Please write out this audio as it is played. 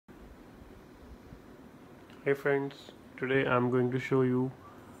Hey friends, today I'm going to show you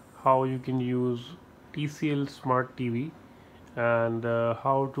how you can use TCL Smart TV and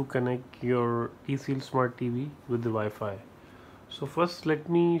how to connect your TCL Smart TV with the Wi-Fi. So first let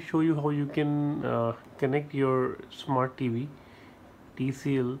me show you how you can connect your Smart TV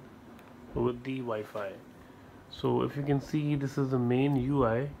TCL with the Wi-Fi. So if you can see, this is the main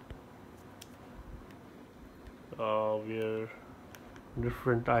UI where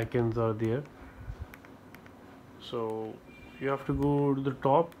different icons are there. So you have to go to the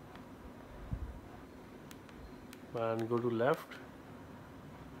top and go to left.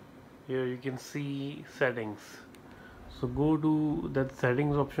 Here you can see settings. So go to that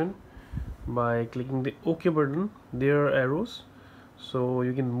settings option by clicking the OK button. There are arrows, so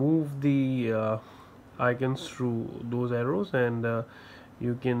you can move the icons through those arrows, and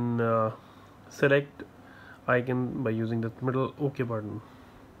you can select icon by using the middle OK button.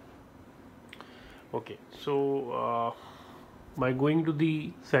 Okay, so by going to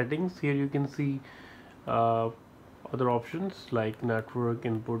the settings, here you can see uh, other options like network,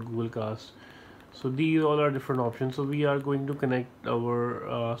 input, Google Cast. So these all are different options. So we are going to connect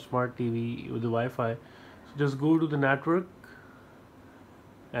our smart TV with the Wi-Fi. So just go to the network,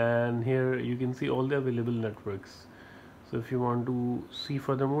 and here you can see all the available networks. So if you want to see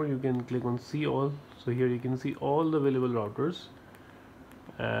furthermore, you can click on see all. So here you can see all the available routers,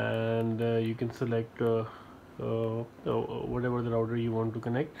 and you can select whatever the router you want to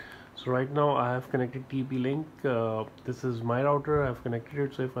connect. So right now I have connected TP-Link. This is my router. I have connected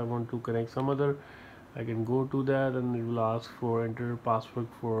it. So if I want to connect some other, I can go to that, and it will ask for enter password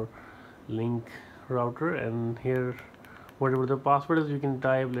for link router, and here whatever the password is you can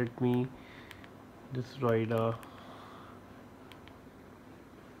type. Let me just write a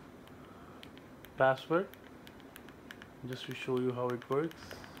password just to show you how it works.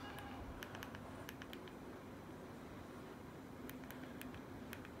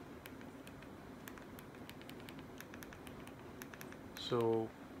 So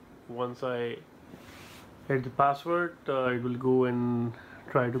once I hit the password, it will go and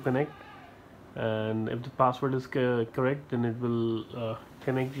try to connect, and if the password is correct, then it will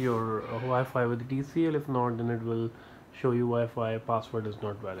connect your Wi-Fi with the TCL. If not, then it will show you Wi-Fi password is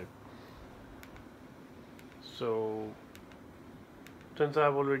not valid. So since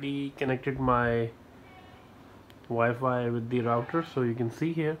I've already connected my Wi-Fi with the router, so you can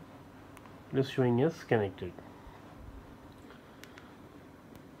see here it is showing as connected.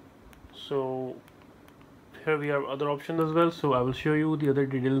 So here we have other options as well, so I will show you the other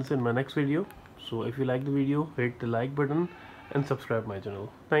details in my next video. So if you like the video, hit the like button and subscribe my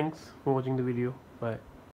channel. Thanks for watching the video. Bye.